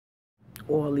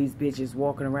All these bitches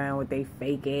walking around with they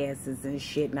fake asses and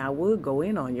shit. And I would go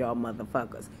in on y'all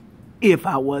motherfuckers if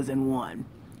I wasn't one.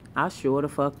 I sure the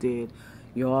fuck did.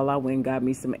 Y'all, I went and got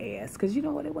me some ass. Because you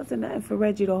know what? It wasn't nothing for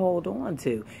Reggie to hold on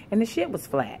to. And the shit was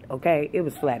flat, okay? It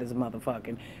was flat as a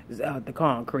motherfucking the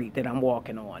concrete that I'm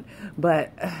walking on.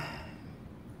 But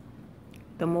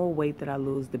the more weight that I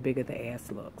lose, the bigger the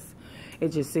ass looks. It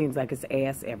just seems like it's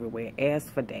ass everywhere. Ass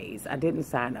for days. I didn't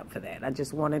sign up for that. I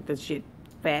just wanted the shit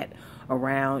fat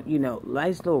around, you know,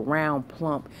 nice little round,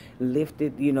 plump,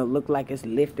 lifted, you know, look like it's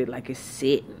lifted, like it's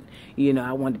sitting. You know,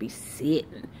 I want to be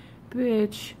sitting.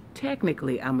 Bitch,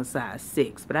 technically I'm a size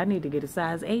 6, but I need to get a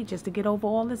size 8 just to get over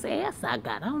all this ass I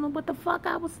got. I don't know what the fuck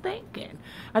I was thinking.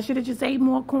 I should have just ate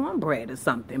more cornbread or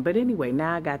something. But anyway,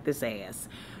 now I got this ass.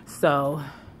 So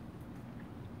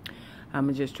I'm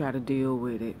going to just try to deal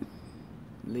with it.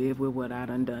 Live with what I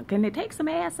done done. Can they take some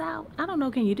ass out? I don't know.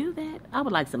 Can you do that? I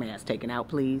would like some ass taken out,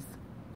 please.